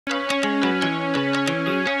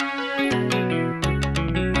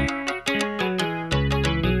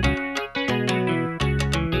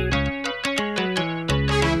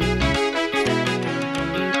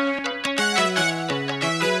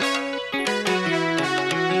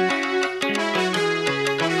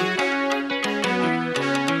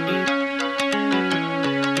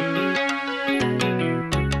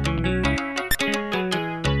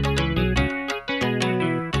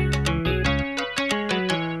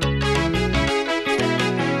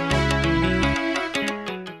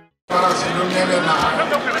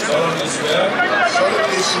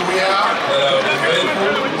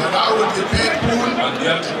of the people and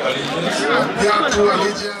their true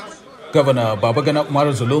allegiance. Governor Babagana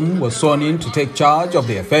Zulum was sworn in to take charge of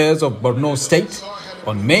the affairs of Borno State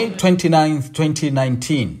on May 29,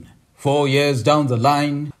 2019. 4 years down the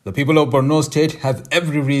line, the people of Borno State have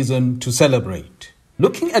every reason to celebrate.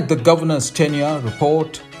 Looking at the governor's tenure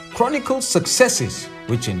report, chronicles successes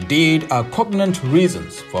which indeed are cognate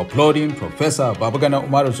reasons for applauding Professor Babagana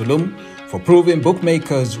Zulum for proving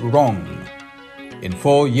bookmakers wrong. In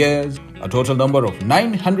 4 years, a total number of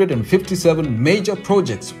 957 major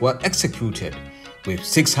projects were executed, with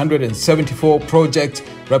 674 projects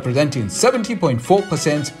representing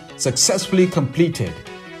 70.4% successfully completed,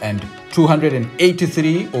 and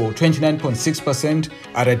 283 or 29.6%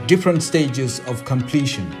 are at different stages of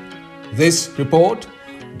completion. This report,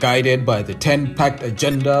 guided by the 10-packed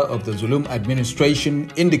agenda of the Zulum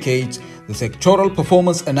administration, indicates the sectoral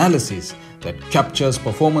performance analysis that captures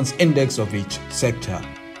performance index of each sector.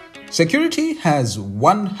 Security has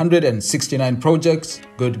 169 projects,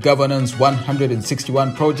 good governance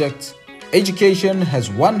 161 projects, education has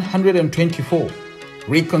 124,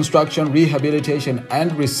 reconstruction, rehabilitation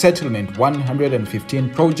and resettlement 115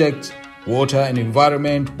 projects, water and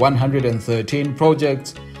environment 113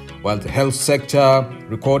 projects, while the health sector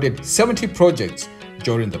recorded 70 projects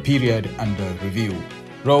during the period under review.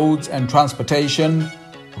 Roads and transportation,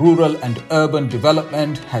 rural and urban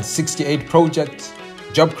development has 68 projects,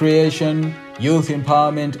 job creation, youth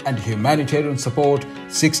empowerment and humanitarian support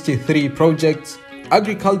 63 projects,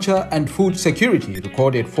 agriculture and food security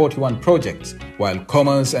recorded 41 projects, while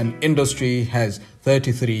commerce and industry has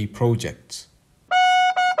 33 projects.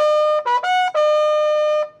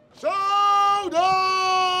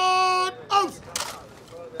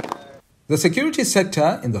 The security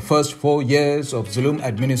sector in the first 4 years of Zulum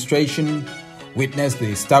administration witnessed the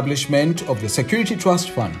establishment of the Security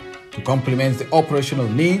Trust Fund to complement the operational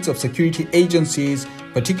needs of security agencies,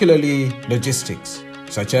 particularly logistics,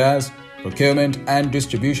 such as procurement and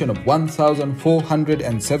distribution of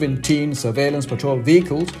 1,417 surveillance patrol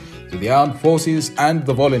vehicles to the armed forces and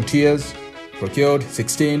the volunteers, procured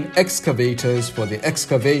 16 excavators for the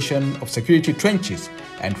excavation of security trenches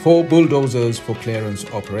and 4 bulldozers for clearance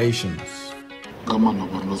operations. Government of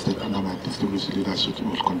Borno State under my distinguished leadership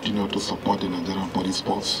will continue to support the Nigerian police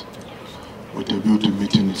force with a view to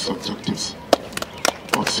meeting its objectives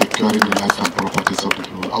of securing the lives and properties of the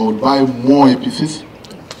people. I will buy more APCs.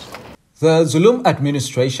 The Zulum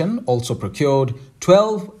administration also procured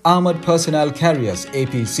 12 armored personnel carriers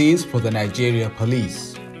APCs for the Nigeria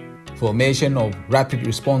Police. Formation of Rapid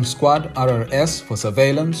Response Squad RRS for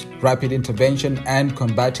surveillance, rapid intervention and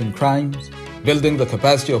combating crimes, building the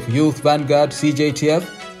capacity of Youth Vanguard CJTF,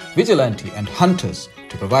 Vigilante and Hunters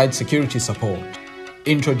to provide security support.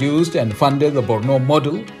 Introduced and funded the Borno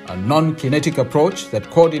model, a non-kinetic approach that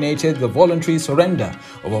coordinated the voluntary surrender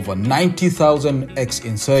of over 90,000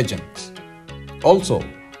 ex-insurgents. Also,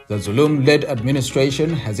 the Zulum-led administration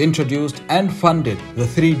has introduced and funded the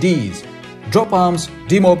 3 Ds: drop arms,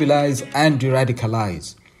 demobilize and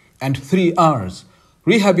de-radicalize, and 3 Rs: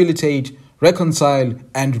 rehabilitate, reconcile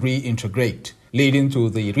and reintegrate, leading to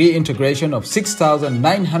the reintegration of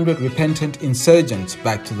 6,900 repentant insurgents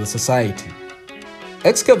back to the society.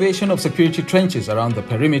 Excavation of security trenches around the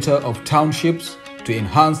perimeter of townships to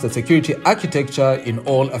enhance the security architecture in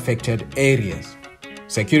all affected areas.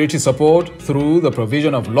 Security support through the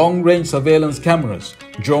provision of long-range surveillance cameras,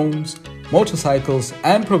 drones, motorcycles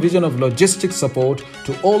and provision of logistics support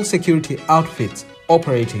to all security outfits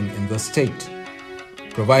operating in the state.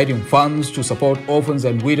 Providing funds to support orphans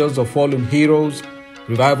and widows of fallen heroes,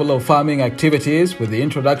 revival of farming activities with the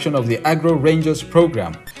introduction of the Agro Rangers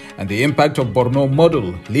program, and the impact of Borno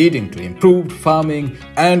model leading to improved farming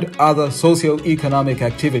and other socio-economic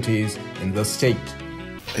activities in the state.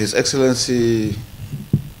 His Excellency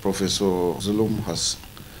Professor Zulum has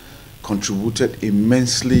contributed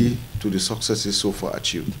immensely to the successes so far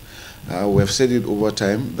achieved. We have said it over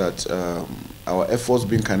time that our efforts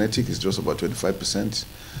being kinetic is just about 25%.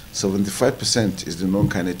 75% is the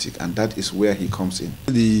non-kinetic, and that is where he comes in.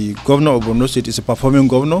 The governor of Borno State is a performing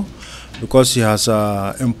governor because he has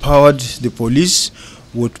empowered the police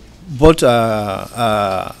with both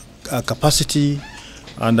capacity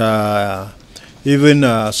and even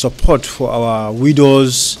support for our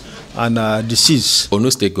widows and deceased.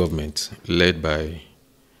 Borno State government, led by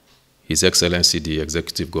His Excellency the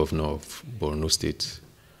Executive Governor of Borno State,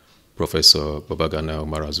 Professor Babagana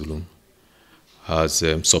Zulum, has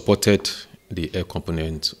supported the air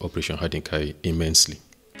component Operation Harding Kai immensely.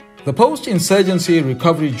 The post-insurgency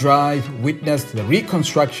recovery drive witnessed the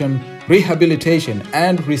reconstruction, rehabilitation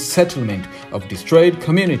and resettlement of destroyed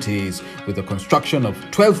communities with the construction of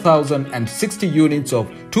 12,060 units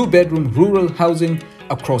of two-bedroom rural housing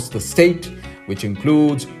across the state, which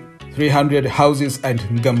includes 300 houses at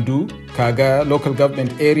Ngamdu, Kaga local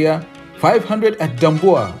government area, 500 at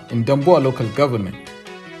Damboa in Damboa local government,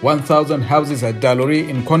 1,000 houses at Dalori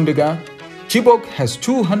in Kondiga. Chibok has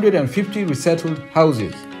 250 resettled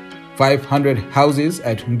houses, 500 houses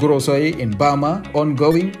at Ngurosoi in Bama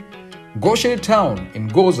ongoing. Goshe town in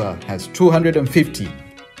Goza has 250.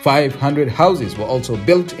 500 houses were also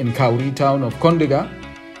built in Kauri town of Kondiga.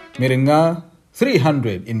 Miringa,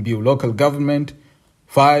 300 in Biu local government.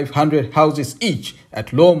 500 houses each at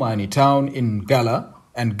Lomani town in Gala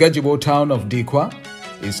and Gajibo town of Dikwa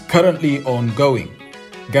is currently ongoing.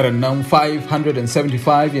 Garanam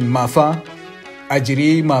 575 in Mafa.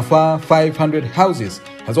 Ajiri Mafa 500 houses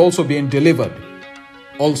has also been delivered.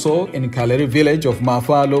 Also in Kaleri village of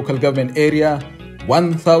Mafa local government area,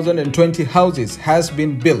 1,020 houses has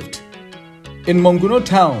been built. In Monguno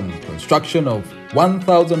town, construction of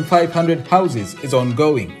 1,500 houses is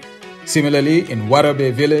ongoing. Similarly, in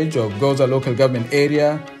Warabe village of Goza local government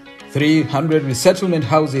area, 300 resettlement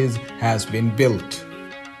houses has been built.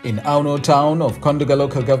 In Auno town of Kondiga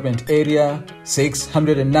local government area,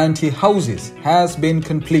 690 houses has been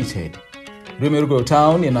completed. Rimirgo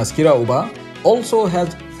town in Askira Uba also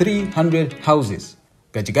has 300 houses.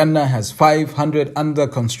 Gajigana has 500 under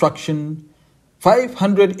construction,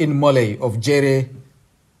 500 in Mole of Jere.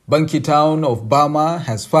 Banki town of Bama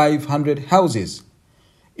has 500 houses.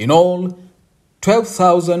 In all,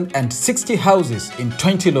 12,060 houses in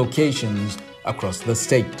 20 locations across the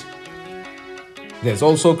state. There's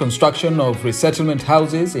also construction of resettlement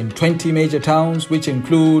houses in 20 major towns, which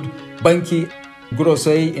include Banki,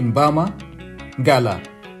 Gurosei in Bama, Gala,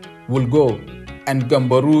 Wulgo, and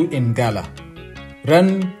Gambaru in Gala,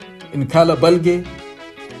 Ran in Kala Balge,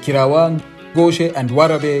 Kirawang, Goshe, and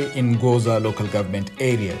Warabe in Goza local government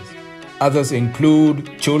areas. Others include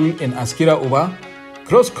Chul in Askira Uba,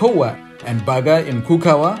 Kroskowa and Baga in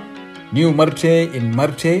Kukawa, New Marte in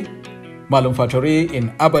Marte, Malumfatori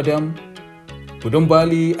in Abadam,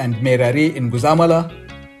 Budumbali and Merari in Guzamala,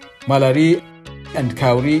 Malari and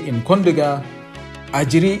Kauri in Kondiga,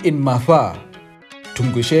 Ajiri in Mafa,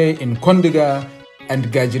 Tungushe in Kondiga,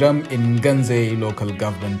 and Gajiram in Ganze local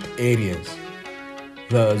government areas.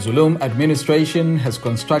 The Zulum administration has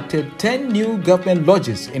constructed 10 new government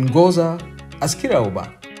lodges in Goza, Askira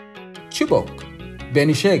Uba, Chibok,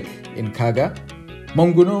 Beni Sheikh in Kaga,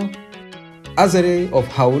 Monguno, Azare of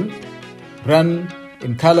Haul, Ran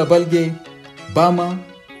in Kalabalge, Bama,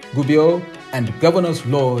 Gubio, and Governor's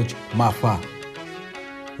Lodge, Mafa.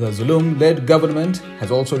 The Zulum-led government has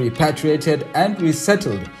also repatriated and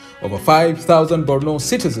resettled over 5,000 Borno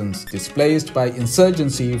citizens displaced by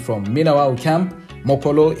insurgency from Minawao Camp,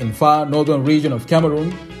 Mokolo in far northern region of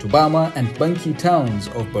Cameroon, to Bama and Banki towns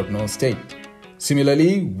of Borno State.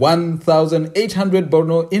 Similarly, 1,800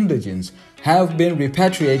 Borno indigents have been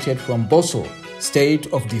repatriated from Bosso, state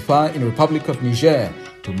of Difa in Republic of Niger,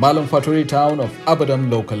 to Malumfatori town of Abadam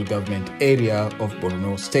local government area of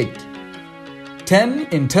Borno State. 10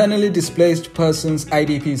 internally displaced persons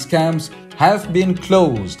IDPs camps have been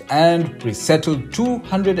closed and resettled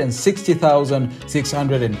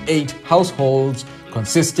 260,608 households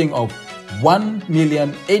consisting of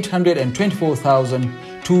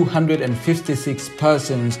 1,824,256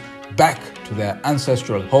 persons back to their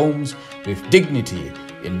ancestral homes with dignity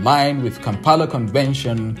in line with Kampala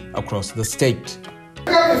Convention across the state.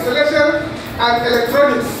 Installation and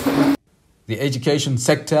electronics. The education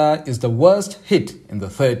sector is the worst hit in the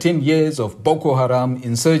 13 years of Boko Haram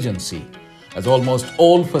insurgency, as almost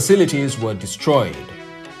all facilities were destroyed.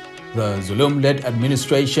 The Zulum-led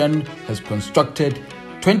administration has constructed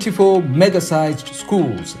 24 mega-sized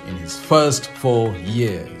schools in its first 4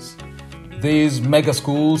 years. These mega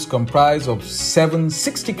schools comprise of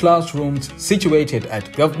 760 classrooms situated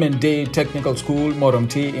at Government Day Technical School,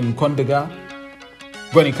 Moramti in Kondiga,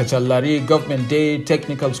 Gwani Kachallari Government Day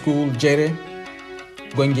Technical School, Jere,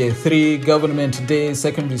 Gwenge 3 Government Day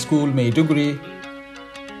Secondary School, Maiduguri,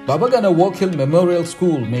 Babagana Wakilbe Memorial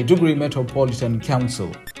School, Maiduguri Metropolitan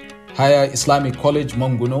Council, Higher Islamic College,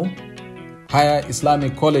 Monguno, Higher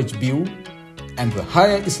Islamic College, Biu, and the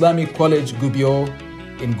Higher Islamic College, Gubio,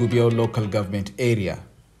 in Gubio local government area.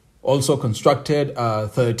 Also constructed are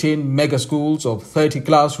 13 mega schools of 30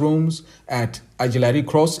 classrooms at Ajilari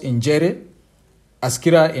Cross in Jere,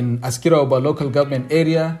 Askira in Askira Oba local government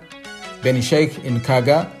area, Beni Sheikh in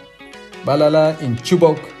Kaga, Balala in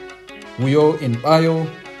Chibok, Wuyo in Bayo,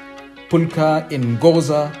 Pulka in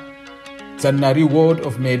Goza, Zannari Ward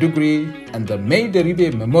of Maiduguri, and the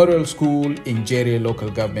Maidaribe Memorial School in Jere local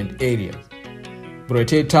government area.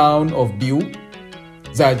 Burete Town of Biu,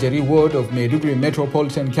 Zajari Ward of Maiduguri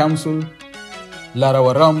Metropolitan Council,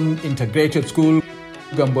 Larawaram Integrated School,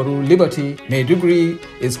 Gambaru Liberty, Maiduguri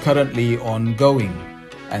is currently ongoing,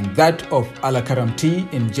 and that of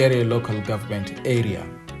Alakaramti in Jere local government area.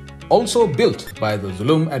 Also built by the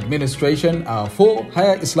Zulum administration are 4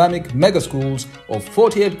 higher Islamic mega schools of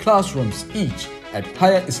 48 classrooms each at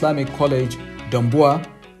Higher Islamic College Dambua,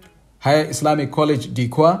 Higher Islamic College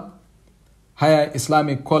Dikwa, Higher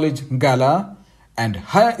Islamic College Ngala, and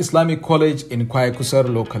Higher Islamic College in Kwayakusar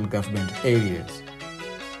local government areas.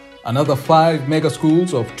 Another 5 mega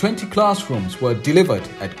schools of 20 classrooms were delivered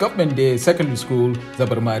at Government Day Secondary School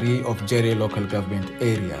Zabarmari of Jere local government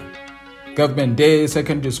area. Government Day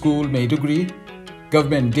Secondary School Maiduguri,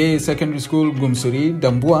 Government Day Secondary School Gumsuri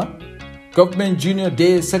Dambua, Government Junior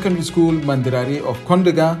Day Secondary School Mandirari of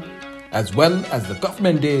Kondaga, as well as the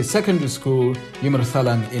Government Day Secondary School UMAR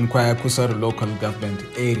in Kwayakusar local government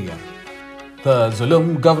area. The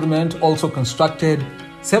Zulum government also constructed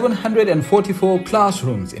 744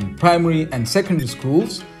 classrooms in primary and secondary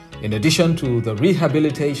schools, in addition to the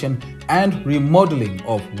rehabilitation and remodeling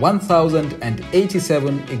of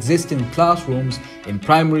 1,087 existing classrooms in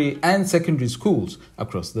primary and secondary schools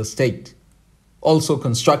across the state. Also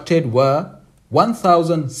constructed were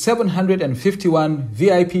 1,751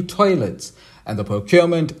 VIP toilets and the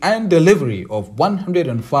procurement and delivery of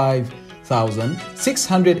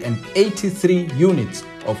 105,683 units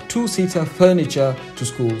of 2-seater furniture to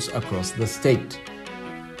schools across the state.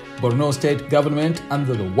 Borno State government,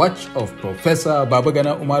 under the watch of Professor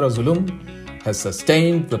Babagana Umara Zulum, has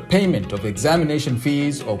sustained the payment of examination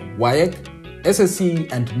fees of WAEC, SSC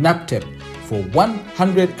and NAPTEP for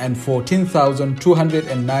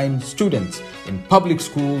 114,209 students in public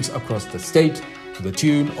schools across the state to the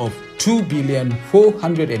tune of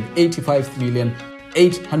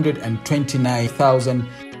 2,485,829,000.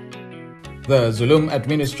 The Zulum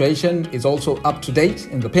administration is also up to date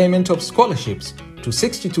in the payment of scholarships to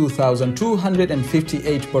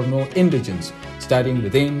 62,258 Borno indigents studying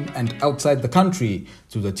within and outside the country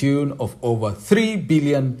to the tune of over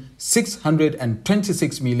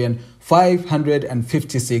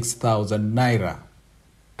 3,626,556,000 naira.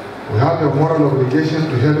 We have a moral obligation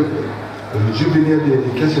to help rejuvenate the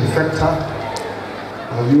education sector.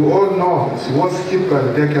 As you all know, it was skipped by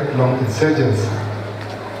the decade-long insurgency.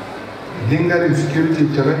 Lingering security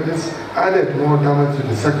challenges added more damage to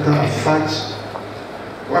the sector as such.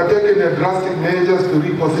 We are taking drastic measures to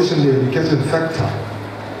reposition the education sector,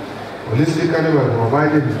 holistically by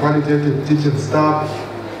providing qualitative teaching staff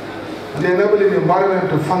and enabling the environment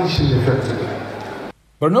to function effectively.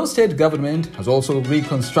 Borno State government has also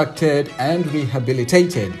reconstructed and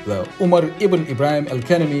rehabilitated the Umar Ibn Ibrahim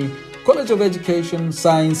Al-Kanemi College of Education,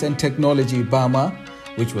 Science and Technology, Bama,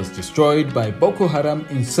 which was destroyed by Boko Haram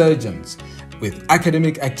insurgents, with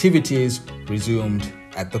academic activities resumed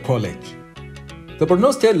at the college. The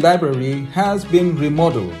Borno State Library has been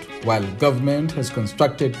remodeled, while government has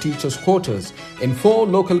constructed teachers' quarters in 4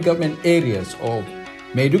 local government areas of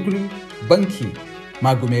Maiduguri, Banki,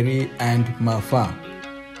 Magumeri and Mafa.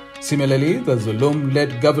 Similarly, the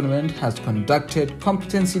Zulum-led government has conducted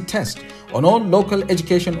competency tests on all local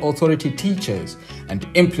education authority teachers and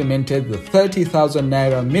implemented the 30,000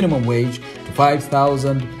 naira minimum wage to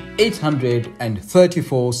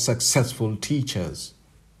 5,834 successful teachers.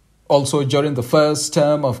 Also, during the first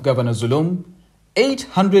term of Governor Zulum,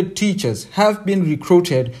 800 teachers have been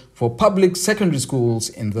recruited for public secondary schools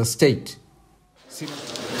in the state.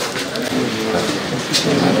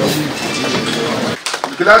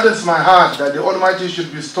 It gladdens my heart that the Almighty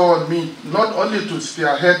should bestow on me not only to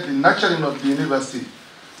spearhead the nurturing of the university,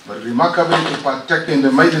 but remarkably to partake in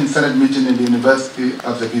the maiden Senate meeting in the university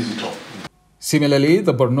as a visitor. Similarly,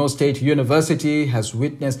 the Borno State University has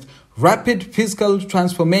witnessed rapid physical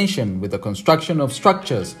transformation with the construction of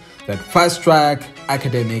structures that fast-track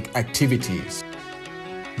academic activities.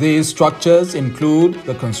 These structures include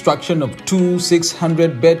the construction of 2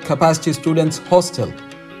 600-bed capacity students' hostel,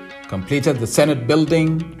 completed the Senate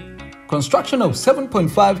building, construction of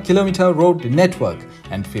 7.5-kilometer road network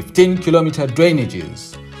and 15-kilometer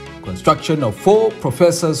drainages, construction of 4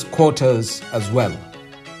 professors' quarters as well.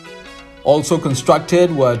 Also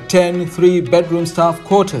constructed were 10 3-bedroom staff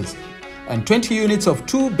quarters and 20 units of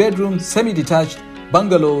 2-bedroom semi-detached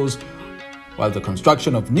bungalows, while the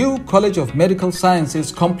construction of new College of Medical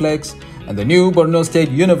Sciences complex and the new Borno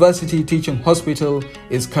State University Teaching Hospital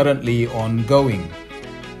is currently ongoing.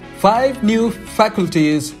 5 new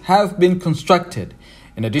faculties have been constructed,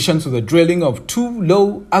 in addition to the drilling of 2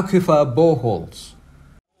 low aquifer boreholes.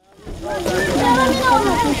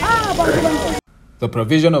 The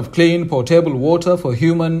provision of clean potable water for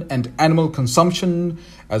human and animal consumption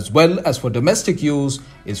as well as for domestic use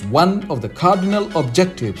is one of the cardinal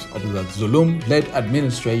objectives of the Zulum-led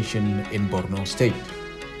administration in Borno State.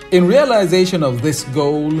 In realization of this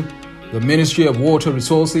goal, the Ministry of Water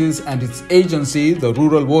Resources and its agency, the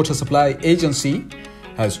Rural Water Supply Agency,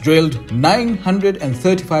 has drilled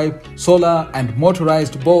 935 solar and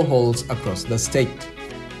motorized boreholes across the state.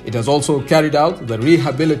 It has also carried out the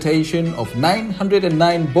rehabilitation of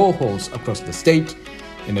 909 boreholes across the state,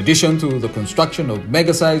 in addition to the construction of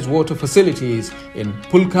mega-sized water facilities in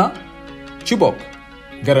Pulka, Chibok,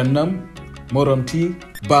 Garannam, Moronti,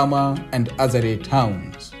 Bama and Azare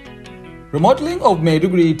towns. Remodeling of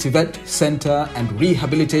Maiduguri Tivet Center and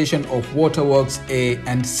rehabilitation of Waterworks A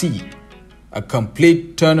and C. A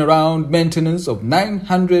complete turnaround maintenance of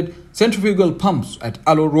 900 centrifugal pumps at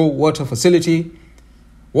Alo Row Water Facility,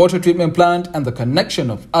 water treatment plant and the connection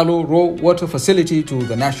of Alo Row Water Facility to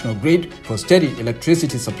the national grid for steady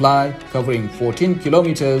electricity supply covering 14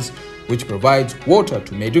 kilometers, which provides water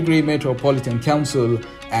to Maiduguri Metropolitan Council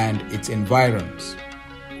and its environs.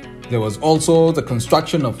 There was also the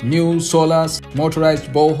construction of new solar motorized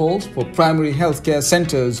boreholes for primary healthcare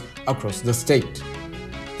centers across the state.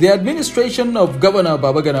 The administration of Governor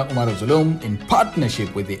Babagana Umara Zulum, in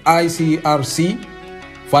partnership with the ICRC,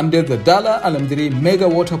 funded the Dala Alamdiri Mega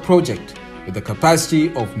Water Project with a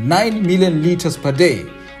capacity of 9 million litres per day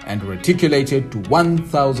and reticulated to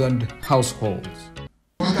 1,000 households.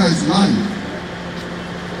 Water is life,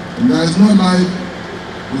 and there is no life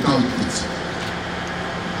without it.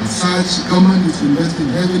 As such, government is investing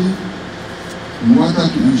heavily in water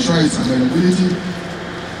to ensure its availability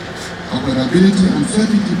and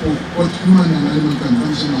safety for both human and animal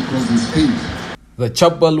consumption across the state. The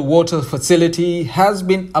Chabbal Water Facility has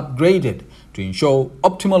been upgraded to ensure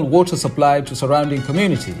optimal water supply to surrounding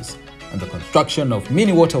communities and the construction of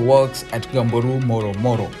mini water works at Gamboru Moro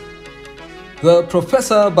Moro. The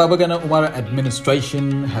Professor Babagana Umara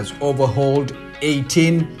administration has overhauled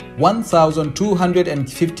 18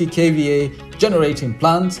 1,250 kVA generating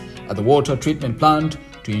plants at the water treatment plant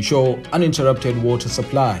to ensure uninterrupted water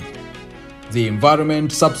supply. The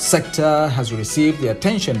environment subsector has received the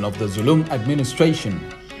attention of the Zulum administration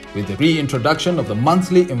with the reintroduction of the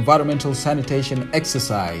monthly environmental sanitation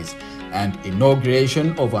exercise and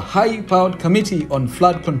inauguration of a high-powered committee on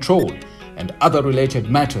flood control and other related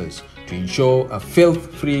matters to ensure a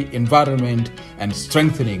filth-free environment and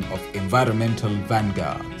strengthening of environmental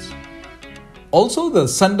vanguards. Also, the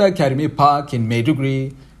Sanda Karimi Park in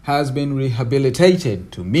Maiduguri has been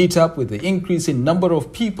rehabilitated to meet up with the increase in number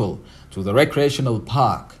of people to the recreational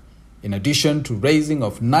park, in addition to raising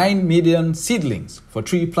of 9 million seedlings for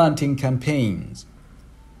tree planting campaigns.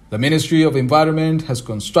 The Ministry of Environment has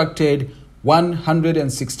constructed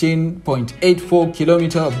 116.84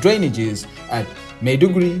 kilometers of drainages at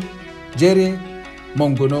Maiduguri, Jere,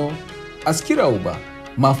 Mongono, Askirauba,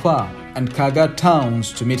 Mafa and Kaga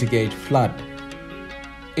towns to mitigate flood.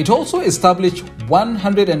 It also established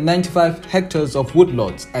 195 hectares of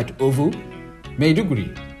woodlots at Ovu,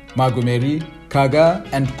 Maiduguri, Magumeri, Kaga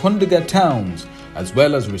and Kondiga towns, as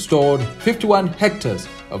well as restored 51 hectares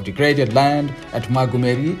of degraded land at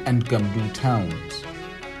Magumeri and Gamdu towns.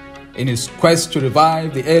 In his quest to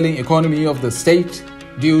revive the ailing economy of the state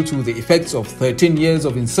due to the effects of 13 years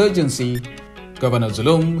of insurgency, Governor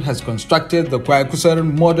Zulum has constructed the Kwakusar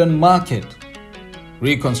Modern Market,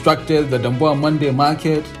 reconstructed the Damboa Monday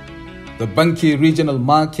Market, the Banki Regional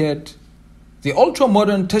Market, the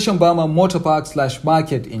ultra-modern Teshambama Motor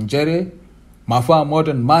Park/Market in Jere, Mafa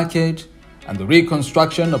Modern Market, and the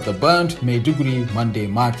reconstruction of the burnt Maiduguri Monday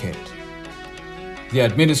Market. The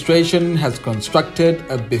administration has constructed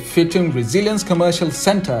a befitting resilience commercial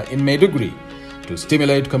center in Maiduguri to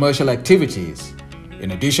stimulate commercial activities,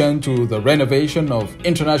 in addition to the renovation of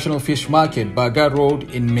International Fish Market Baga Road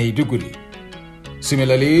in Maiduguri.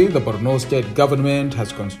 Similarly, the Borno State government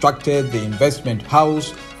has constructed the investment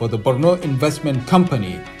house for the Borno Investment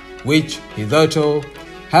Company, which hitherto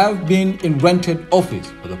have been in rented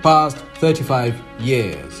office for the past 35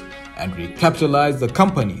 years, and recapitalized the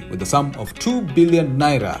company with a sum of 2 billion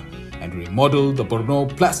naira and remodeled the Borno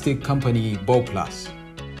Plastic Company Boplus.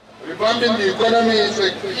 Revamping the economy is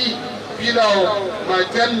a key pillar of my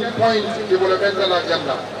 10-point developmental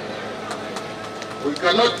agenda. We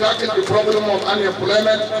cannot tackle the problem of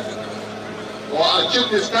unemployment or achieve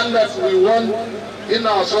the standards we want in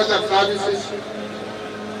our social services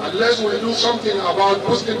unless we do something about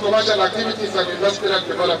boosting commercial activities and industrial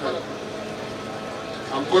development.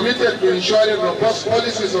 I'm committed to ensuring robust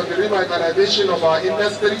policies on the revitalization of our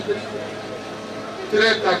industry,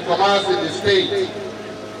 trade and commerce in the state.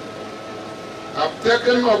 I've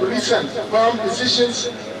taken up recent firm decisions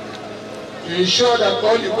to ensure that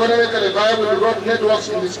all economically viable road networks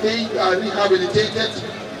in the state are rehabilitated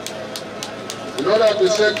in order to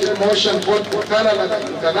set in motion both internal and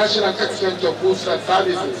international exchange of goods and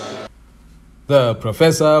services. The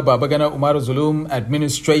Professor Babagana Umara Zulum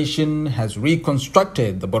administration has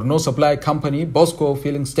reconstructed the Borno Supply Company Bosco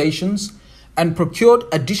filling stations and procured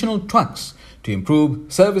additional trucks to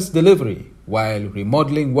improve service delivery, while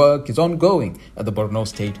remodeling work is ongoing at the Borno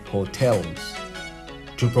State hotels.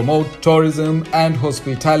 To promote tourism and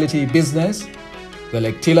hospitality business, the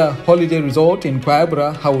Lektila Holiday Resort in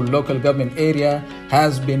Kwaebra, Haul local government area,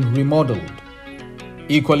 has been remodeled.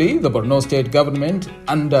 Equally, the Borno State government,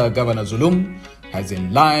 under Governor Zulum, has,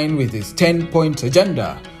 in line with its 10-point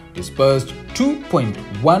agenda, disbursed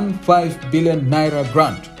 2.15 billion naira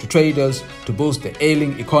grant to traders to boost the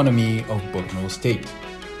ailing economy of Borno State.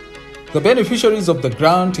 The beneficiaries of the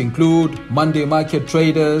grant include Monday Market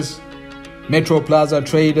Traders, Metro Plaza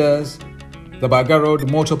Traders, the Baga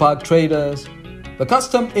Road Motor Park Traders, the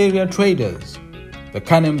Custom Area Traders, the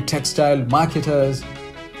Kanem Textile Marketers,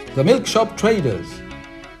 the Milk Shop Traders,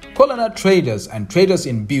 Kolana Traders and traders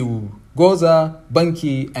in Biu, Goza,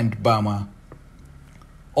 Banki and Bama.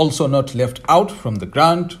 Also not left out from the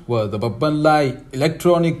grant were the Babanlai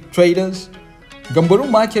Electronic Traders, Gamburu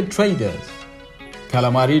Market Traders,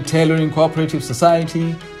 Calamari Tailoring Cooperative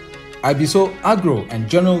Society, Abiso Agro and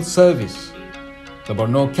General Service, the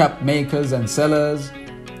Borno Cap Makers and Sellers,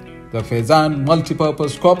 the Fezan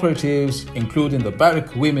Multipurpose Cooperatives, including the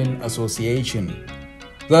Barrack Women Association.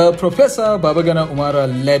 The Professor Babagana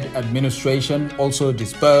Umara-led administration also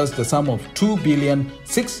disbursed the sum of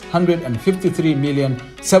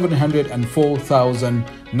 2,653,704,000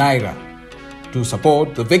 naira to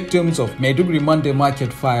support the victims of Maiduguri Monday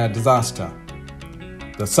Market fire disaster.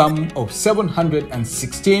 The sum of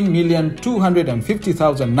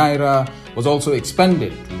 716,250,000 naira was also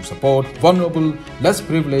expended to support vulnerable, less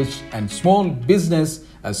privileged and small business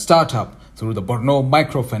as startup through the Borno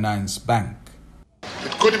Microfinance Bank.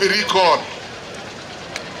 It could be recalled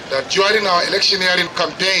that during our electioneering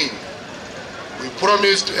campaign, we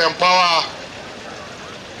promised to empower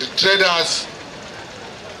the traders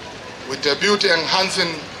with a view to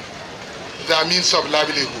enhancing their means of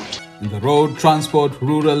livelihood. In the road, transport,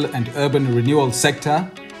 rural and urban renewal sector,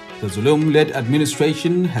 the Zulum-led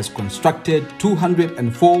administration has constructed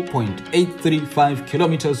 204.835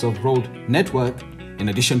 kilometers of road network in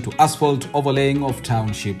addition to asphalt overlaying of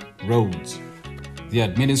township roads. The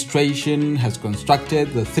administration has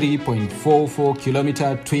constructed the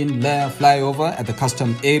 3.44-kilometer twin-layer flyover at the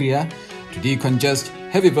custom area to decongest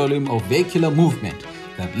heavy volume of vehicular movement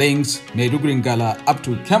that links Maiduguri-Ngala up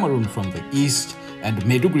to Cameroon from the east and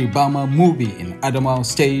Maiduguri-Bama Mubi in Adamawa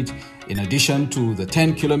State, in addition to the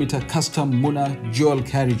 10-kilometer custom Muna dual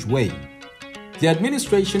carriageway. The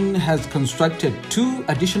administration has constructed 2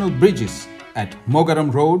 additional bridges at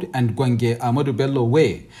Mogaram Road and Gwenge Amadou Bello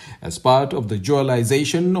Way as part of the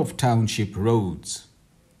dualization of township roads.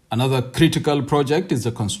 Another critical project is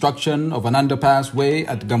the construction of an underpass way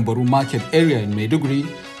at Gamboru Market area in Maiduguri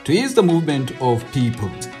to ease the movement of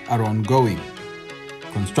people are ongoing.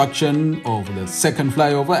 Construction of the second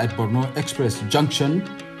flyover at Borno Express Junction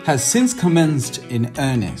has since commenced in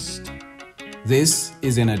earnest. This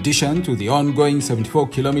is in addition to the ongoing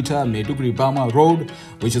 74-kilometer Maiduguri-Bama Road,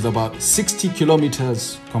 which is about 60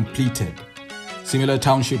 kilometers completed. Similar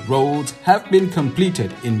township roads have been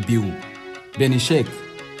completed in Biu, Beni Sheikh,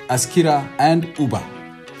 Askira and Uba.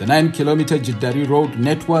 The 9-kilometer Jiddari Road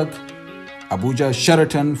network, Abuja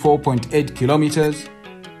Sheraton 4.8 kilometers,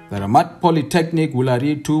 the Ramat Polytechnic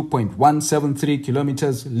Wulari 2.173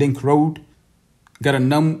 kilometers link road,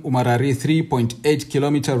 Garanam Umarari 3.8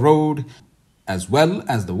 kilometer road, as well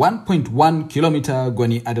as the 1.1 kilometer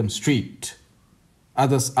Gwani Adam Street.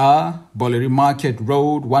 Others are Boleri Market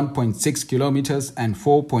Road 1.6 kilometers and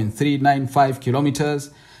 4.395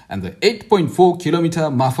 kilometers, and the 8.4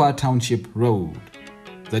 kilometer Mafa Township Road.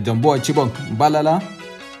 The Damboa Chibok Balala,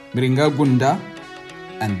 Miringa Gunda,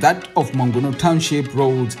 and that of Mongono Township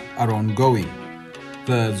roads are ongoing.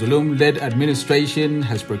 The Zulum-led administration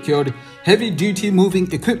has procured heavy-duty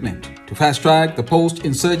moving equipment to fast-track the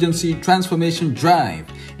post-insurgency transformation drive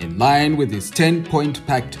in line with its 10-point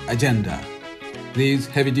pact agenda. These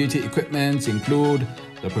heavy-duty equipments include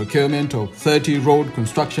the procurement of 30 road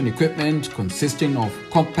construction equipment consisting of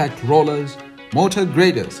compact rollers, motor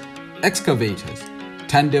graders, excavators,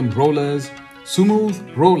 tandem rollers, smooth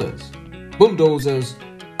rollers, bulldozers,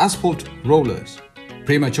 asphalt rollers,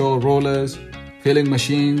 premature rollers, filling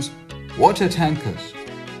machines, water tankers,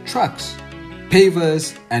 trucks,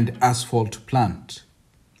 pavers, and asphalt plant.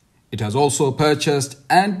 It has also purchased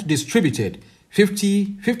and distributed 50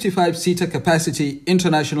 55-seater capacity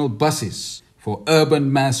international buses for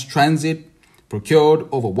urban mass transit, procured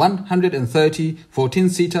over 130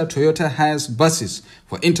 14-seater Toyota Hiace buses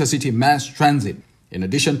for intercity mass transit. In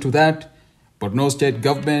addition to that, Borno State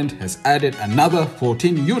government has added another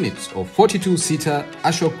 14 units of 42-seater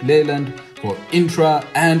Ashok Leyland for intra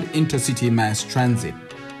and intercity mass transit.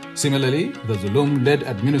 Similarly, the Zulum-led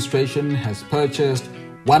administration has purchased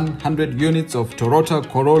 100 units of Toyota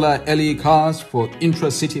Corolla LE cars for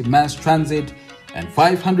intra-city mass transit and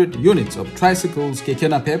 500 units of tricycles Keke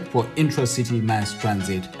Napep for intra-city mass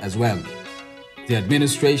transit as well. The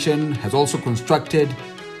administration has also constructed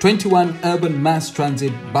 21 urban mass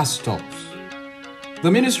transit bus stops.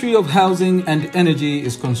 The Ministry of Housing and Energy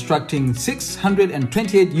is constructing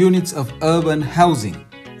 628 units of urban housing.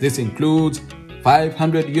 This includes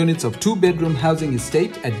 500 units of two-bedroom housing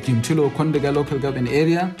estate at Jimtilo Kondega local government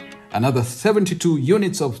area. Another 72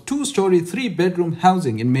 units of two-story, three-bedroom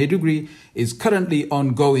housing in Maiduguri is currently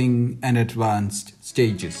ongoing and advanced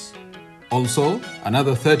stages. Also,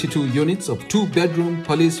 another 32 units of two-bedroom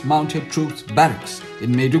police-mounted troops barracks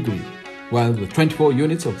in Maiduguri, while the 24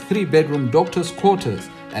 units of three-bedroom doctors' quarters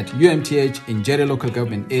at UMTH in Jere local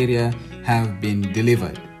government area have been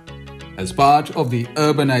delivered. As part of the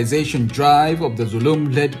urbanization drive of the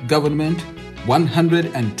Zulum-led government,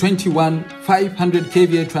 121 500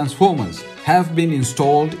 kVA transformers have been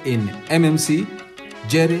installed in MMC,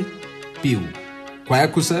 Jere, Biu,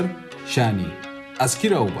 Kwayakusar, Shani,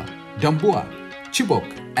 Askirauba, Dambua, Chibok,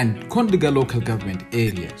 and Kondega local government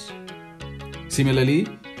areas. Similarly,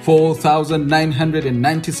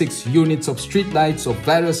 4,996 units of streetlights of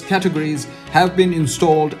various categories have been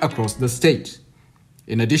installed across the state,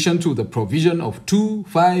 in addition to the provision of 2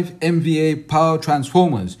 5 MVA power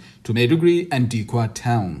transformers to Maiduguri and Dikwa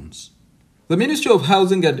towns. The Ministry of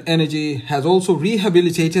Housing and Energy has also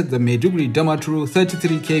rehabilitated the Maiduguri-Damaturu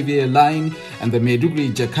 33 kVA line and the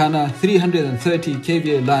Maiduguri-Jakana 330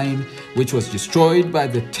 kVA line, which was destroyed by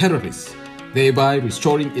the terrorists, thereby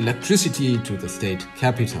restoring electricity to the state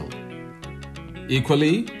capital.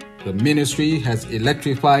 Equally, the ministry has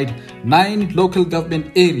electrified 9 local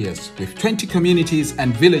government areas with 20 communities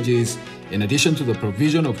and villages, in addition to the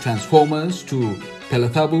provision of transformers to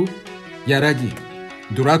Pelathabu, Yaragi,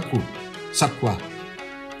 Duraku, Sakwa,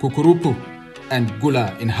 Kukurupu, and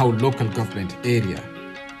Gula in Hau local government area.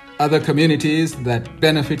 Other communities that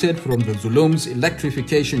benefited from the Zulum's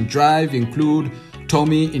electrification drive include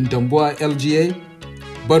Tomi in Dambua LGA,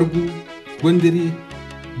 Bargu, Gundiri,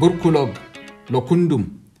 Burkulog,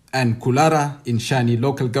 Lokundum, and Kulara in Shani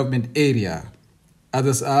local government area.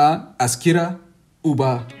 Others are Askira,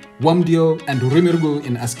 Uba, Wamdio, and Rimirgu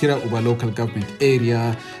in Askira Uba local government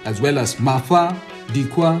area, as well as Mafa,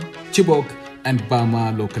 Dikwa, Chibok, and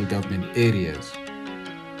Bama local government areas.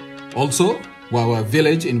 Also, Wawa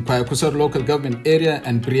village in Kwayakusar local government area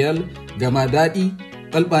and Briel, Gamadai,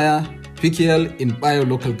 Albaya, Pikiel in Bayo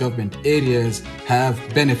local government areas have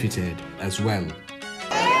benefited as well.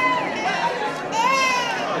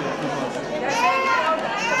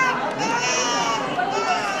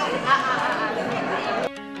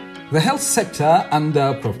 The health sector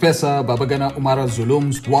under Professor Babagana Umara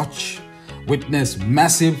Zulum's watch witnessed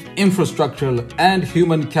massive infrastructural and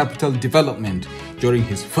human capital development during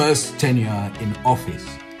his first tenure in office.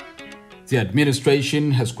 The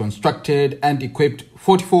administration has constructed and equipped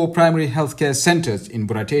 44 primary healthcare centers in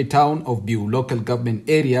Burate town of Biu local government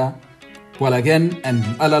area, Walagen and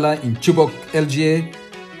Alala in Chibok LGA,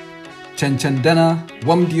 Chanchandana,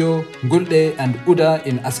 Wamdio, Ngulde, and Uda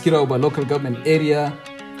in Askirauba local government area,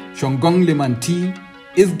 Shongong Limanti,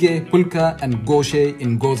 Izge, Pulka, and Goshe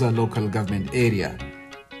in Goza local government area,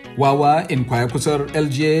 Wawa in Kwayakusar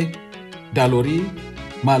LGA, Dalori,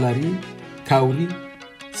 Malari, Kauri,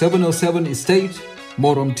 707 Estate,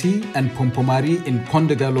 Moromti, and Pompomari in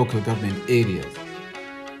Kondega local government areas,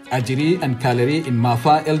 Ajiri and Kaleri in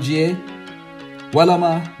Mafa LGA,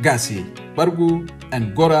 Walama, Gasi, Bargu,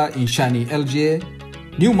 and Gora in Shani LGA,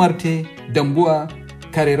 New Marte, Dambua,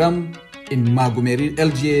 Kareram in Magumeri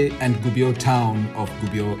LGA, and Gubio town of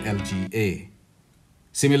Gubio LGA.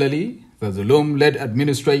 Similarly, the Zulum-led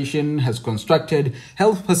administration has constructed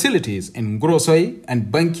health facilities in Grosoi and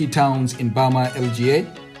Banki towns in Bama LGA,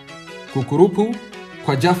 Kukurupu,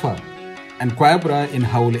 Kwajafa, and Kwayabra in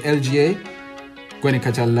Haul LGA,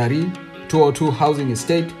 Gwenikachallari, 202 Housing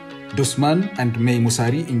Estate, Dusman, and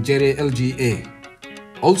Meimusari in Jere LGA.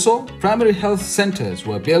 Also, primary health centers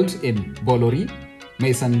were built in Bolori,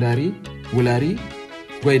 Meisandari, Wulari,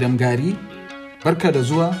 Gwaidam Gari, Barka da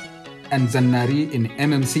Zuwa, and Zannari in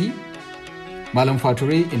MMC, Malam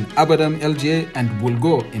Faturi in Abadam LGA, and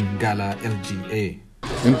Bulgo in Gala LGA.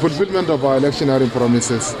 In fulfillment of our electioneering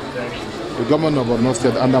promises, the government of Borno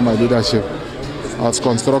State, under my leadership, has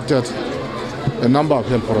constructed a number of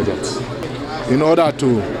health projects in order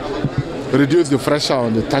to reduce the pressure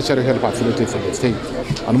on the tertiary health facilities in the state.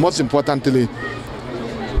 And most importantly,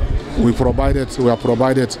 we have provided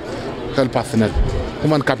health personnel.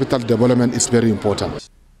 Human capital development is very important.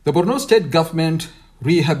 The Borno State government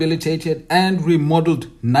rehabilitated and remodeled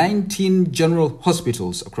 19 general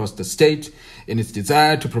hospitals across the state in its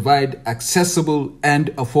desire to provide accessible and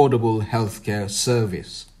affordable healthcare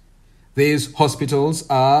service. These hospitals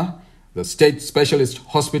are the State Specialist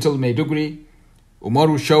Hospital Maiduguri,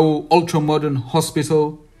 Umaru Shau Ultramodern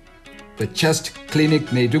Hospital, the Chest Clinic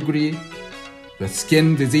Maiduguri, the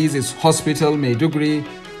Skin Diseases Hospital Maiduguri,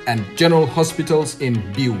 and general hospitals in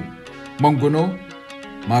Biu, Monguno,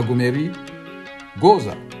 Magumeri,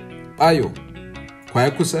 Goza, Ayo,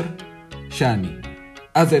 Kwayakusar, Shani,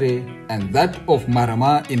 Azare, and that of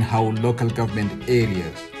Marama in Hau local government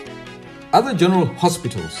areas. Other general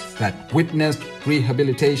hospitals that witnessed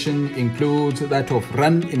rehabilitation include that of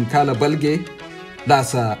Ran in Kala Balge,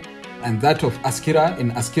 Lasa, and that of Askira in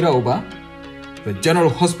Askira Oba, the General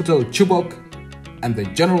Hospital Chibok, and the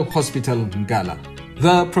General Hospital Ngala.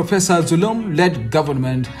 The Professor Zulum-led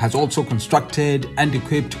government has also constructed and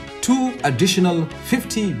equipped 2 additional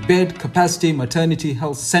 50-bed capacity maternity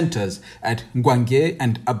health centers at Ngwange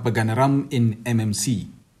and Babagana in MMC.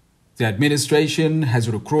 The administration has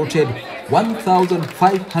recruited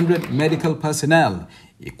 1,500 medical personnel,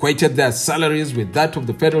 equated their salaries with that of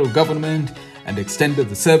the federal government, and extended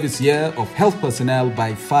the service year of health personnel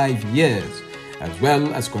by 5 years, as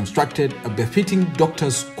well as constructed a befitting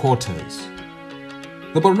doctors' quarters.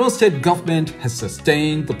 The Borno State government has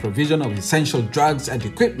sustained the provision of essential drugs and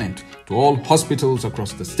equipment to all hospitals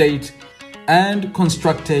across the state and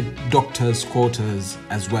constructed doctors' quarters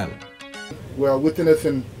as well. We are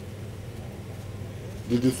witnessing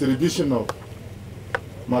the distribution of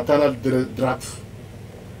maternal drugs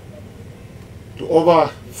to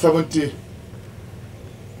over 70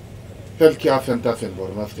 healthcare centers in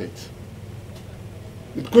Borno State.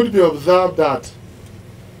 It could be observed that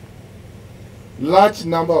large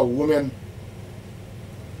number of women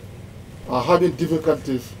are having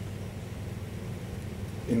difficulties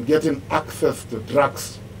in getting access to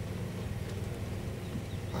drugs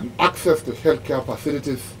and access to healthcare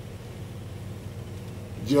facilities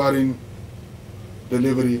during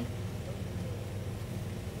delivery.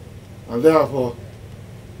 And therefore,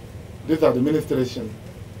 this administration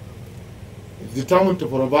is determined to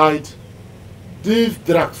provide these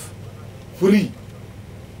drugs free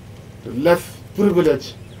to less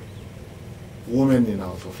privileged women in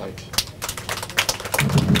our society.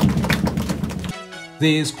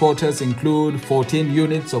 These quarters include 14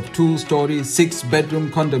 units of 2-story, 6-bedroom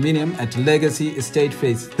condominium at Legacy Estate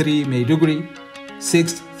Phase 3 Maiduguri,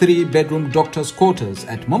 6 3-bedroom doctors' quarters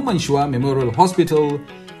at Mammanshua Memorial Hospital,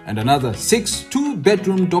 and another 6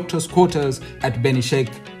 2-bedroom doctors' quarters at Benishek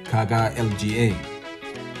Kaga LGA.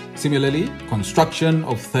 Similarly, construction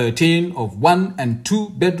of 13 of 1- and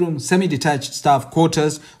 2-bedroom semi-detached staff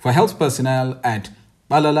quarters for health personnel at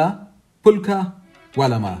Balala, Pulka,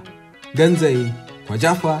 Walama, Ganzai,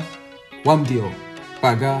 Kwajafa, Wamdio,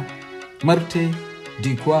 Paga, Marte,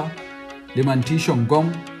 Dikwa, Limanti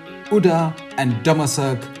Shongom, Uda, and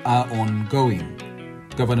Damasak are ongoing.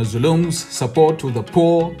 Governor Zulum's support to the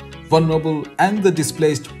poor, vulnerable, and the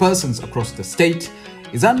displaced persons across the state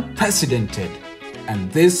is unprecedented,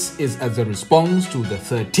 and this is as a response to the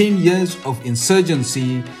 13 years of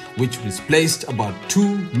insurgency which displaced about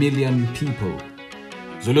 2 million people.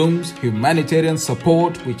 Zulum's humanitarian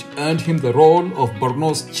support, which earned him the role of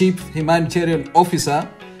Borno's chief humanitarian officer,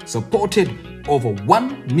 supported over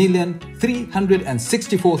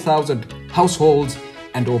 1,364,000 households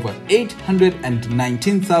and over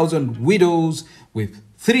 819,000 widows with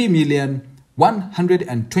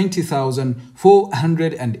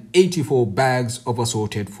 3,120,484 bags of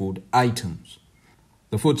assorted food items.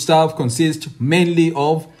 The foodstuff consists mainly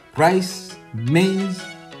of rice, maize,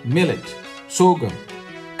 millet, sorghum,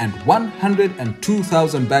 and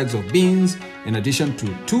 102,000 bags of beans, in addition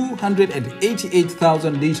to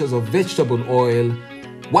 288,000 liters of vegetable oil,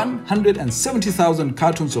 170,000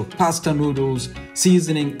 cartons of pasta noodles,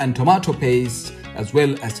 seasoning and tomato paste, as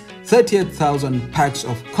well as 38,000 packs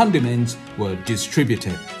of condiments were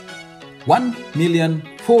distributed.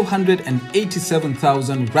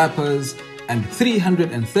 1,487,000 wrappers and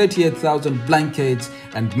 338,000 blankets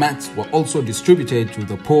and mats were also distributed to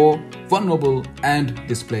the poor, vulnerable and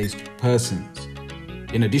displaced persons.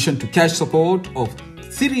 In addition to cash support of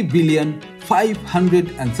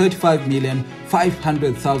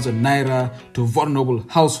 3,535,500,000 naira to vulnerable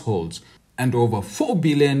households, and over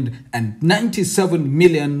 4,097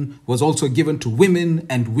 million was also given to women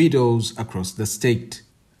and widows across the state.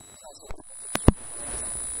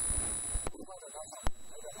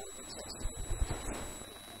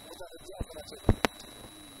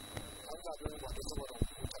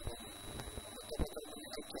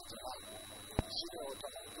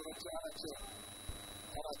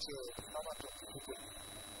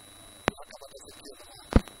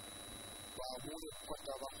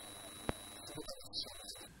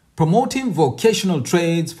 Promoting vocational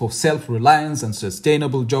trades for self-reliance and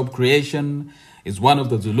sustainable job creation is one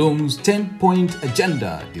of the Zulum's 10-point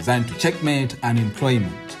agenda designed to checkmate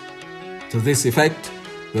unemployment. To this effect,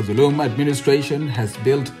 the Zulum administration has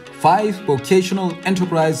built 5 vocational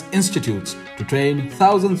enterprise institutes to train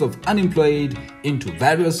thousands of unemployed into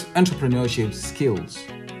various entrepreneurship skills.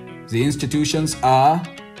 The institutions are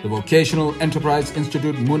the Vocational Enterprise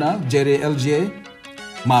Institute Muna, Jere LGA,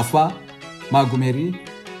 Mafa, Magumeri,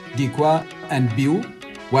 Dikwa and Biu,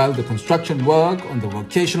 while the construction work on the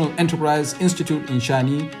Vocational Enterprise Institute in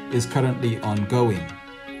Shani is currently ongoing.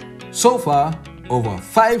 So far, over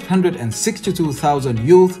 562,000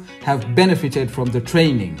 youth have benefited from the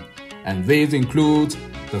training, and these include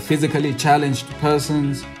the physically challenged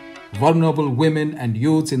persons, vulnerable women and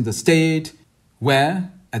youths in the state,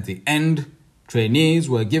 where, at the end, trainees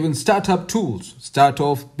were given startup tools, start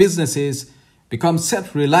off businesses, become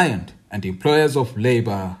self-reliant, and employers of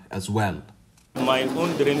labor as well. My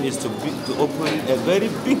own dream is to open a very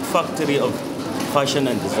big factory of fashion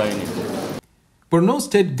and designing. Borno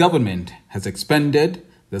state government has expended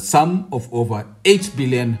the sum of over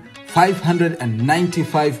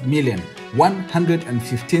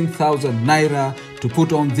 8,595,115,000 naira to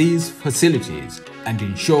put on these facilities and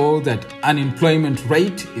ensure that unemployment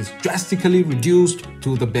rate is drastically reduced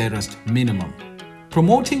to the barest minimum.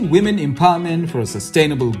 Promoting women empowerment for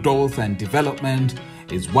sustainable growth and development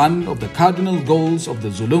is one of the cardinal goals of the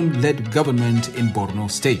Zulum-led government in Borno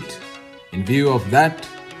State. In view of that,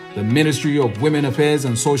 the Ministry of Women Affairs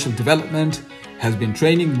and Social Development has been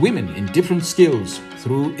training women in different skills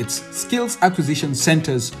through its skills acquisition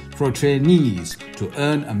centers for trainees to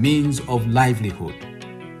earn a means of livelihood.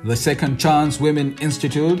 The Second Chance Women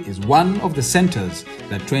Institute is one of the centers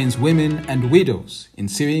that trains women and widows in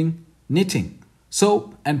sewing, knitting,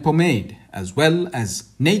 soap and pomade, as well as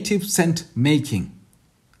native scent making.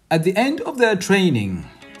 At the end of their training,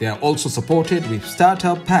 they are also supported with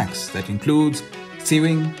startup packs that includes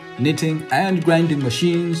sewing, knitting and grinding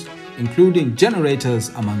machines, including generators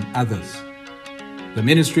among others. The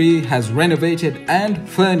ministry has renovated and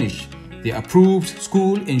furnished the approved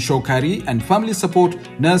school in Shokari and family support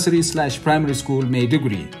nursery/primary school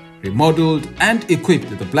Maiduguri, remodeled and equipped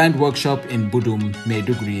the plant workshop in Budum,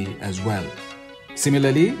 Maiduguri as well.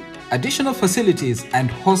 Similarly, additional facilities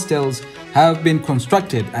and hostels have been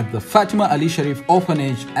constructed at the Fatima Ali Sharif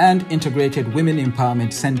Orphanage and Integrated Women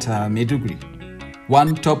Empowerment Center, Maiduguri.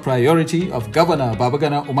 One top priority of Governor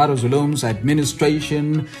Babagana Umara Zulum's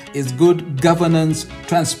administration is good governance,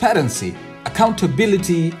 transparency,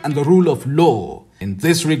 accountability, and the rule of law. In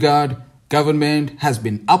this regard, government has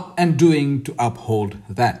been up and doing to uphold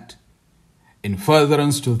that. In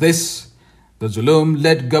furtherance to this, the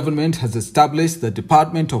Zulum-led government has established the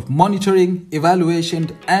Department of Monitoring,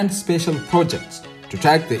 Evaluation and Special Projects to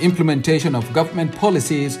track the implementation of government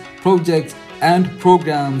policies, projects and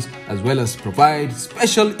programs, as well as provide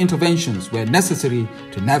special interventions where necessary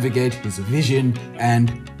to navigate his vision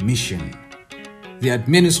and mission. The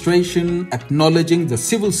administration, acknowledging the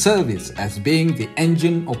civil service as being the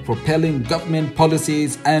engine of propelling government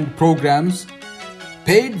policies and programs,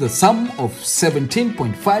 paid the sum of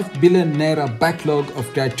 17.5 billion naira backlog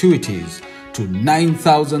of gratuities to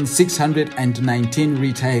 9,619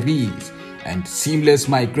 retirees and seamless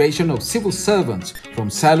migration of civil servants from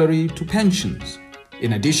salary to pensions,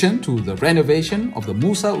 in addition to the renovation of the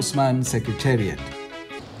Musa Usman Secretariat.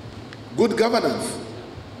 Good governance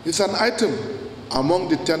is an item among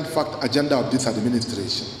the 10-fact agenda of this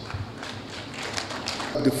administration.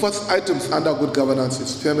 The first items under good governance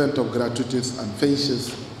is payment of gratuities and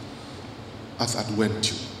pensions as at when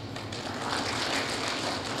due.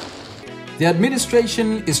 The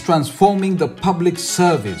administration is transforming the public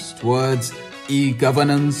service towards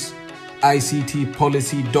e-governance, ICT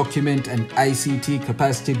policy document and ICT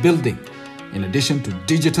capacity building, in addition to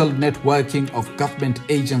digital networking of government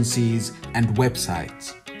agencies and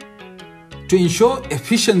websites. To ensure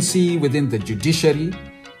efficiency within the judiciary,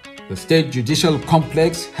 The state judicial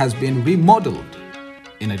complex has been remodeled.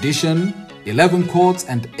 In addition, 11 courts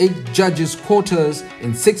and 8 judges' quarters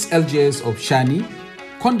in 6 LGAs of Shani,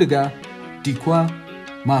 Kondaga, Dikwa,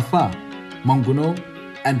 Mafa, Manguno,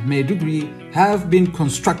 and Maiduguri have been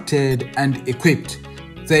constructed and equipped,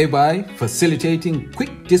 thereby facilitating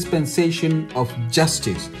quick dispensation of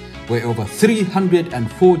justice, where over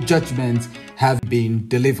 304 judgments have been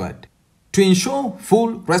delivered. To ensure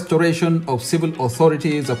full restoration of civil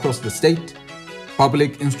authorities across the state,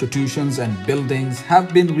 public institutions and buildings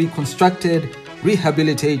have been reconstructed,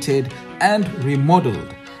 rehabilitated, and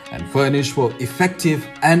remodeled and furnished for effective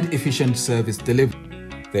and efficient service delivery.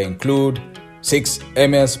 They include 6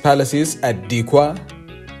 MS palaces at Dikwa,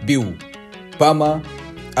 Biu, Pama,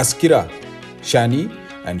 Askira, Shani,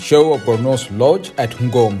 and Show of Borno's Lodge at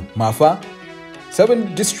Ngom, Mafa,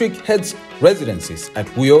 7 district heads' residences at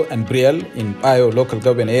Huyo and Briel in Ayo local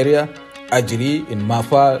government area, Ajiri in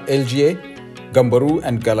Mafa, LGA, Gambaru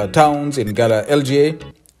and Gala towns in Gala, LGA,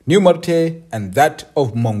 New Marte, and that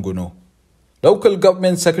of Monguno. Local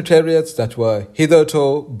government secretariats that were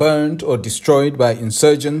hitherto burnt or destroyed by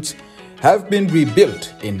insurgents have been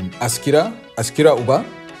rebuilt in Askira, Askira Uba,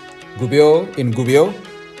 Gubio in Gubio,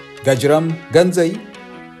 Gajiram, Ganzai,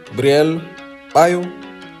 Briel, Ayo,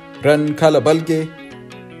 Ran Kalabalge,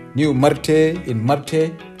 New Marte in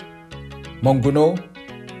Marte, Monguno,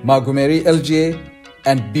 Magumeri LGA,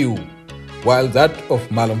 and Biu, while that of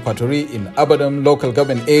Malampaturi in Abadam local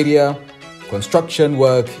government area, construction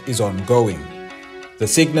work is ongoing. The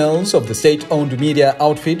signals of the state-owned media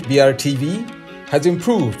outfit BRTV has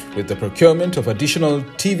improved with the procurement of additional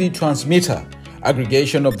TV transmitter,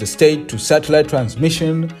 aggregation of the state to satellite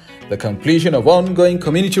transmission, the completion of ongoing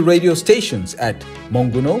community radio stations at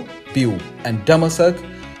Monguno, Biu, and Damasak,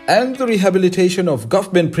 and the rehabilitation of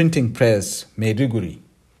government printing press, Maiduguri.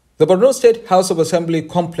 The Borno State House of Assembly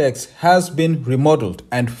complex has been remodeled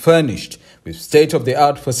and furnished with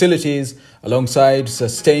state-of-the-art facilities alongside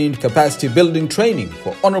sustained capacity building training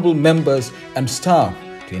for honorable members and staff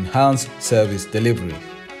to enhance service delivery.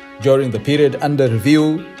 During the period under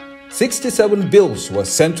review, 67 bills were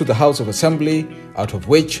sent to the House of Assembly, out of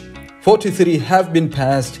which 43 have been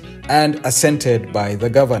passed and assented by the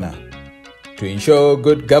Governor. To ensure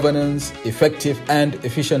good governance, effective and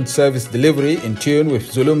efficient service delivery in tune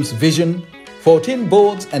with Zulum's vision, 14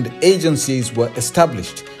 boards and agencies were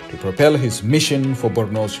established to propel his mission for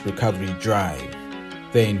Borno's recovery drive.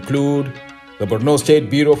 They include the Borno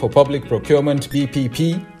State Bureau for Public Procurement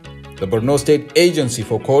BPP, the Borno State Agency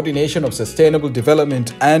for Coordination of Sustainable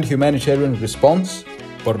Development and Humanitarian Response,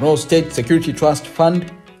 Borno State Security Trust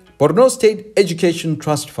Fund, Borno State Education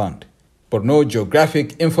Trust Fund, Borno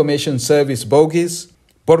Geographic Information Service Bogies,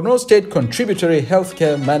 Borno State Contributory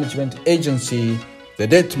Healthcare Management Agency, the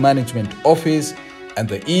Debt Management Office, and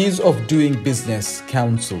the Ease of Doing Business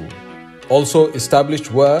Council. Also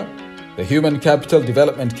established were the Human Capital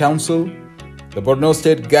Development Council, the Borno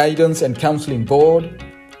State Guidance and Counseling Board,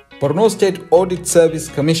 Borno State Audit Service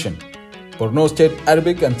Commission, Borno State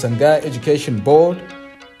Arabic and Sangha Education Board,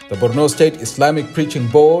 the Borno State Islamic Preaching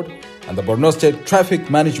Board, and the Borno State Traffic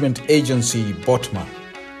Management Agency, BOTMA.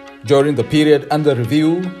 During the period under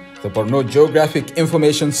review, the Borno Geographic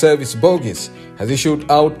Information Service Bogies has issued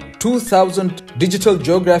out 2,000 Digital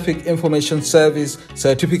Geographic Information Service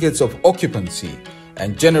Certificates of Occupancy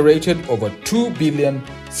and generated over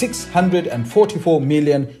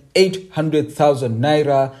 2,644,800,000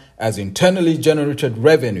 naira as internally generated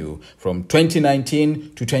revenue from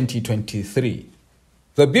 2019 to 2023.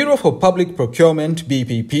 The Bureau for Public Procurement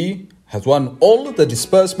BPP has won all the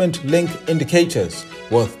disbursement link indicators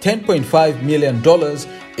worth $10.5 million,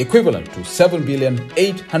 equivalent to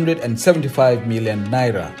 7,875,000,000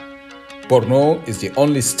 naira. Borno is the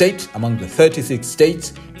only state among the 36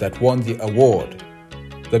 states that won the award.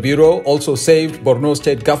 The Bureau also saved Borno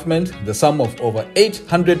State government the sum of over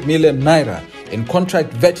 800 million naira in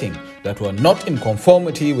contract vetting that were not in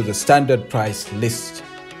conformity with the standard price list.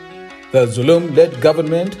 The Zulum-led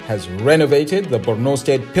government has renovated the Borno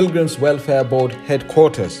State Pilgrims Welfare Board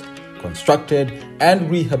headquarters, constructed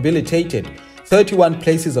and rehabilitated 31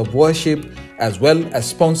 places of worship, as well as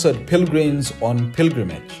sponsored pilgrims on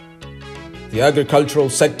pilgrimage. The agricultural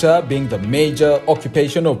sector, being the major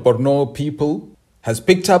occupation of Borno people, has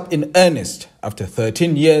picked up in earnest after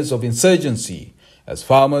 13 years of insurgency, as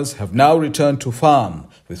farmers have now returned to farm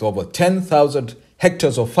with over 10,000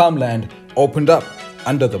 hectares of farmland opened up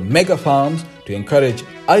under the mega farms to encourage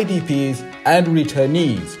IDPs and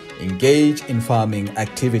returnees engage in farming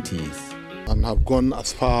activities. And have gone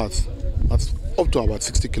as far as up to about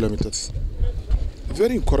 60 kilometers. It's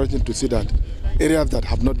very encouraging to see that areas that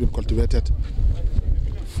have not been cultivated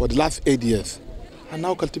for the last 8 years are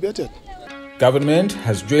now cultivated. Government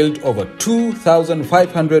has drilled over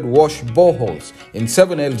 2,500 wash boreholes in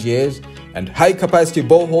 7 LGAs and high-capacity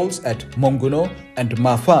boreholes at Monguno and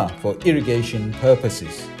Mafa for irrigation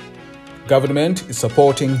purposes. Government is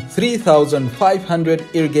supporting 3,500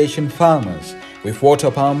 irrigation farmers with water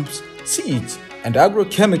pumps, seeds, and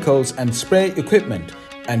agrochemicals and spray equipment,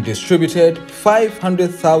 and distributed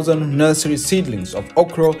 500,000 nursery seedlings of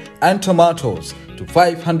okra and tomatoes to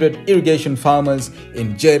 500 irrigation farmers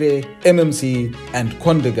in Jere, MMC, and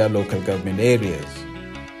Kondega local government areas.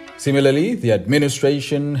 Similarly, the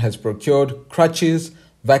administration has procured crutches,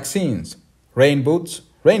 vaccines, rain boots,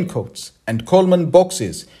 raincoats, and Coleman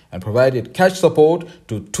boxes and provided cash support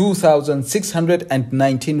to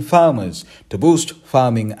 2,619 farmers to boost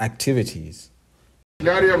farming activities. The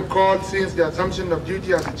clarion call since the assumption of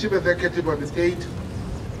duty as the chief executive of the state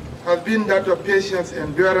has been that of patience,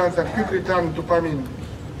 endurance, and quick return to farming,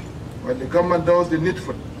 while the government does the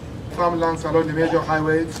needful farmlands along the major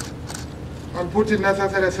highways and put in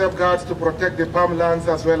necessary safeguards to protect the farmlands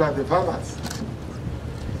as well as the farmers.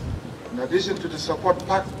 In addition to the support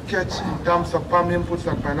package in terms of farm inputs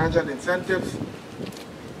and financial incentives,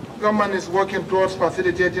 government is working towards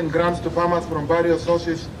facilitating grants to farmers from various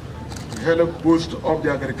sources to help boost up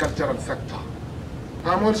the agricultural sector.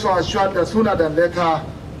 I'm also assured that sooner than later,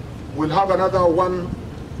 we'll have another one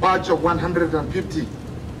batch of 150.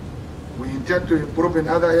 We intend to improve in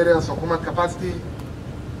other areas of human capacity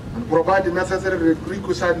and provide the necessary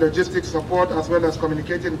requisite logistics support as well as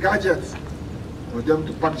communicating gadgets for them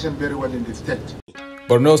to function very well in the state.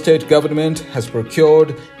 Borno state government has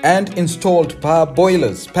procured and installed power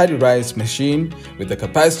boilers paddy rice machine with the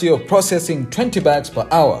capacity of processing 20 bags per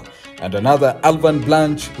hour and another Alvan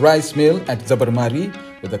Blanche rice mill at Zabarmari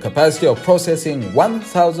with the capacity of processing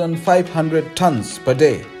 1,500 tons per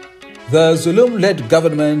day. The Zulum-led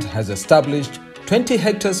government has established 20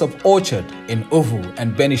 hectares of orchard in Ovu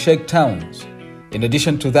and Benishek towns. In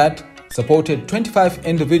addition to that, supported 25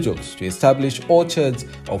 individuals to establish orchards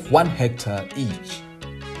of 1 hectare each.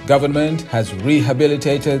 Government has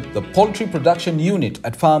rehabilitated the poultry production unit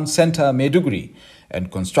at Farm Center Maiduguri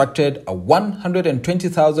and constructed a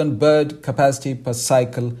 120,000 bird capacity per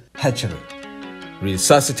cycle hatchery.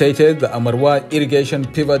 Resuscitated the Amarwa irrigation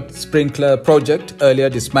pivot sprinkler project earlier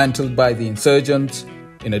dismantled by the insurgents,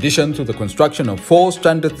 in addition to the construction of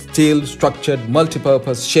 4-stranded steel structured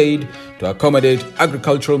multipurpose shade to accommodate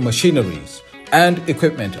agricultural machineries and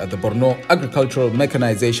equipment at the Borno Agricultural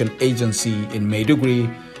Mechanization Agency in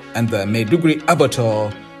Maiduguri, and the Maiduguri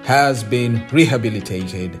Abattoir has been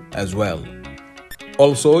rehabilitated as well.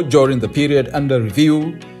 Also, during the period under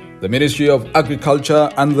review, the Ministry of Agriculture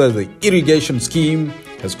under the irrigation scheme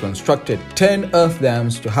has constructed 10 earth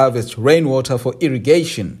dams to harvest rainwater for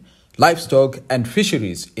irrigation, livestock and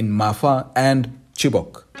fisheries in Mafa and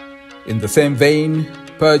Chibok. In the same vein,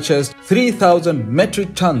 purchased 3,000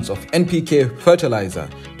 metric tons of NPK fertilizer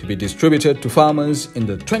to be distributed to farmers in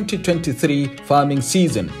the 2023 farming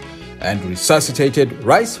season and resuscitated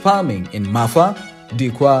rice farming in Mafa,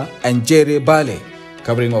 Dikwa and Jere Bale,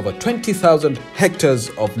 covering over 20,000 hectares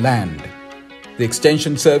of land. The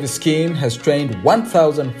Extension Service Scheme has trained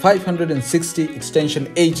 1,560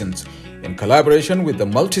 extension agents in collaboration with the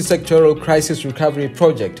Multi-Sectoral Crisis Recovery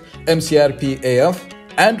Project MCRPAF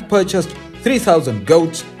and purchased 3,000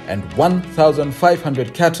 goats and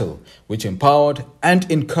 1,500 cattle, which empowered and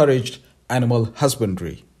encouraged animal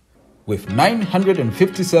husbandry. With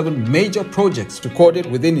 957 major projects recorded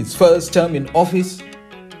within its first term in office,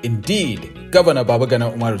 indeed, Governor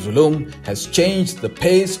Babagana Umar Zulum has changed the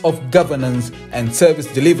pace of governance and service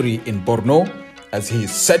delivery in Borno as he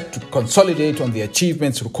is set to consolidate on the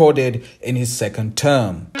achievements recorded in his second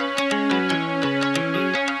term.